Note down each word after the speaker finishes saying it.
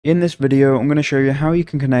In this video, I'm going to show you how you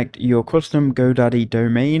can connect your custom GoDaddy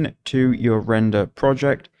domain to your render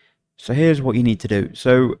project. So here's what you need to do.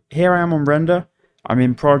 So here I am on render. I'm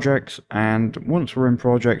in projects, and once we're in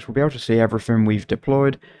projects, we'll be able to see everything we've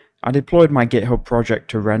deployed. I deployed my GitHub project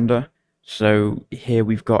to render. So here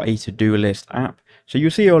we've got a to-do list app. So you'll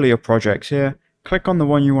see all of your projects here. Click on the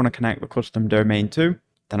one you want to connect the custom domain to.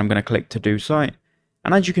 Then I'm going to click to do site.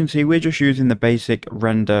 And as you can see, we're just using the basic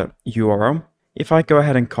render URL. If I go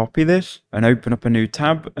ahead and copy this and open up a new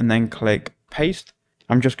tab and then click paste,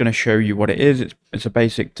 I'm just going to show you what it is. It's a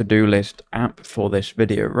basic to-do list app for this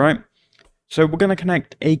video, right? So we're going to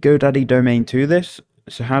connect a GoDaddy domain to this.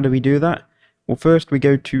 So how do we do that? Well, first we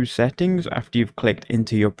go to settings after you've clicked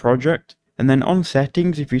into your project. And then on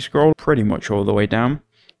settings, if you scroll pretty much all the way down,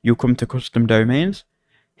 you'll come to custom domains.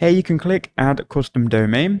 Here you can click add custom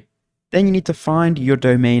domain. Then you need to find your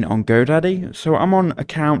domain on GoDaddy. So I'm on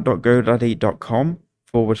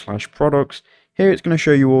account.godaddy.com/products. Here it's going to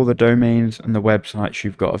show you all the domains and the websites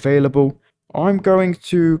you've got available. I'm going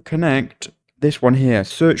to connect this one here,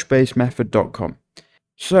 searchbasemethod.com.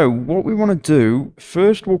 So what we want to do,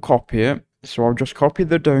 first we'll copy it. So I'll just copy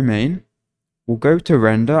the domain. We'll go to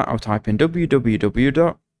render. I'll type in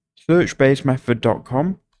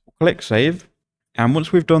www.searchbasemethod.com. Click save. And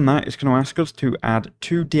once we've done that, it's going to ask us to add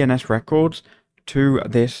 2 DNS records to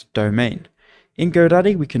this domain. In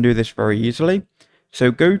GoDaddy, we can do this very easily.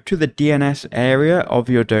 So go to the DNS area of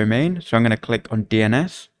your domain. So I'm going to click on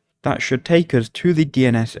DNS. That should take us to the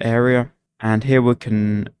DNS area. And here we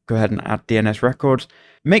can go ahead and add DNS records.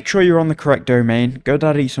 Make sure you're on the correct domain.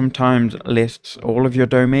 GoDaddy sometimes lists all of your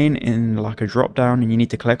domain in like a drop down and you need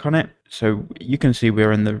to click on it. So you can see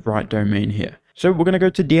we're in the right domain here. So we're going to go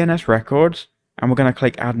to DNS records. And we're going to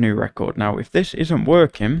click add new record. Now, if this isn't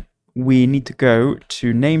working, we need to go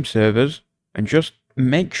to name servers and just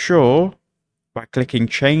make sure by clicking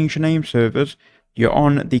change name servers, you're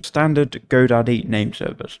on the standard GoDaddy name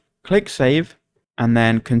servers. Click save and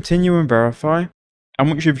then continue and verify. And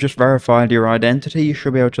once you've just verified your identity, you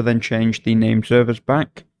should be able to then change the name servers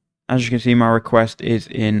back. As you can see, my request is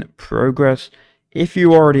in progress. If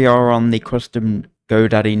you already are on the custom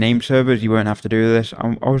GoDaddy name servers, you won't have to do this.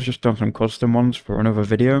 I was just doing some custom ones for another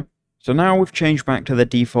video. So now we've changed back to the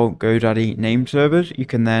default GoDaddy name servers. You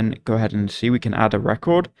can then go ahead and see we can add a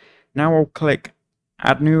record. Now I'll click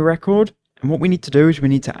add new record. And what we need to do is we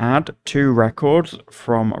need to add 2 records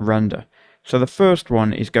from render. So the first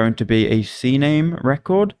one is going to be a CNAME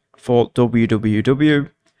record for www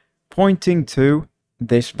pointing to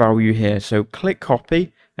this value here. So click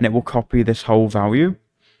copy and it will copy this whole value.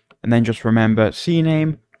 And then just remember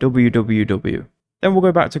CNAME www. Then we'll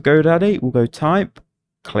go back to GoDaddy. We'll go type,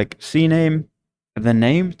 click CNAME, and then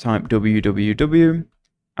name, type www.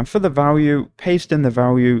 And for the value, paste in the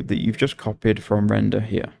value that you've just copied from render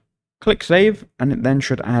here. Click save, and it then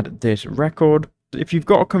should add this record. If you've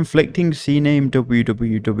got a conflicting CNAME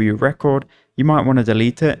www record, you might want to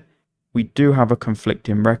delete it. We do have a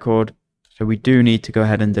conflicting record, so we do need to go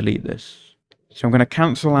ahead and delete this. So I'm going to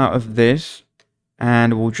cancel out of this.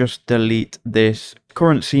 And we'll just delete this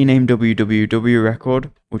current CNAME www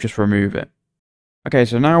record. We'll just remove it. Okay,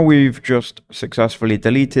 so now we've just successfully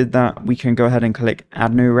deleted that. We can go ahead and click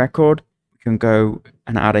add new record. We can go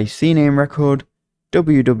and add a CNAME record,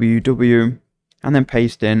 www, and then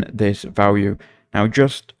paste in this value. Now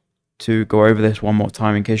just to go over this one more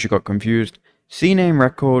time in case you got confused, CNAME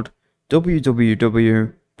record,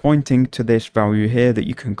 www, pointing to this value here that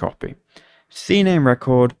you can copy. CNAME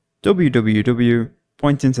record, www,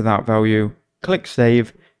 pointing to that value, click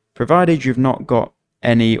save. Provided you've not got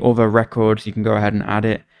any other records, you can go ahead and add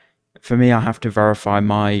it. For me, I have to verify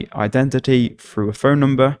my identity through a phone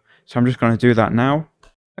number, so I'm just going to do that now.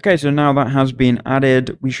 Okay, so now that has been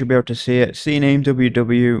added, we should be able to see it, CNAME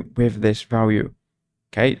www with this value.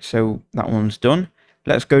 Okay, so that one's done.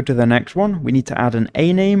 Let's go to the next one. We need to add an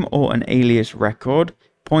A-name or an alias record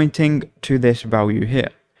pointing to this value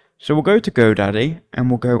here. So we'll go to GoDaddy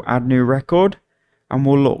and we'll go add new record and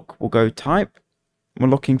we'll look. We'll go type. We're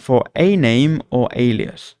looking for a name or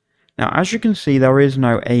alias. Now, as you can see, there is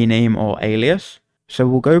no a name or alias. So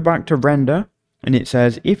we'll go back to render and it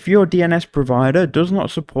says if your DNS provider does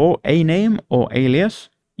not support a name or alias,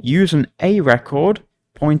 use an A record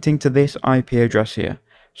pointing to this IP address here.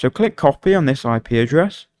 So click copy on this IP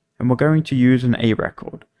address and we're going to use an A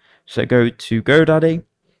record. So go to GoDaddy,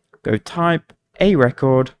 go type A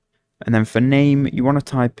record. And then for name, you want to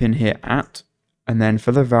type in here @ and then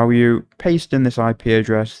for the value, paste in this IP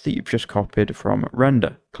address that you've just copied from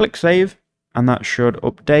render. Click save, and that should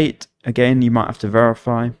update. Again, you might have to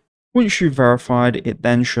verify. Once you've verified, it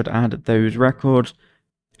then should add those records.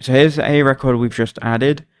 So here's the A record we've just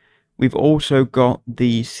added. we've also got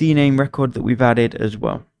the CNAME record that we've added as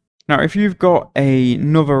well. Now, if you've got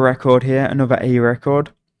another record here, another A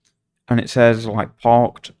record, and it says like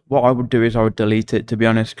parked, what I would do is I would delete it, to be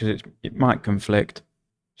honest, because it might conflict.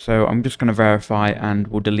 So I'm just going to verify and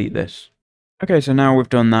we'll delete this. Okay, so now we've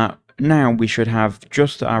done that. Now we should have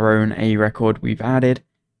just our own A record we've added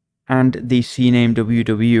and the CNAME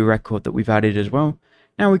WW record that we've added as well.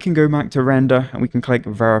 Now we can go back to render and we can click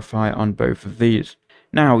verify on both of these.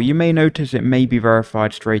 Now you may notice it may be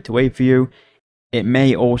verified straight away for you. It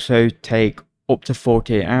may also take up to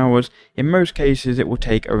 48 hours. In most cases it will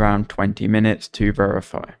take around 20 minutes to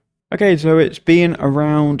verify. Okay, so it's been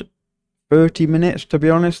around 30 minutes, to be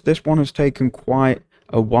honest. This one has taken quite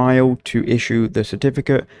a while to issue the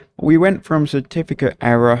certificate. We went from certificate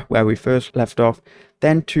error where we first left off,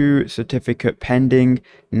 then to certificate pending.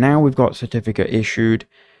 Now we've got certificate issued.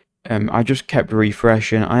 I just kept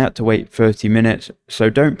refreshing. I had to wait 30 minutes, so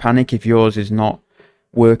don't panic if yours is not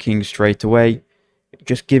working straight away.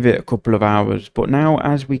 Just give it a couple of hours. But now,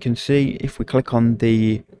 as we can see, if we click on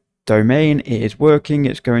the domain, it is working.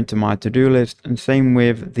 It's going to my to-do list, and same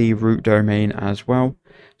with the root domain as well.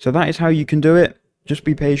 So that is how you can do it. Just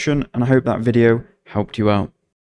be patient, and I hope that video helped you out.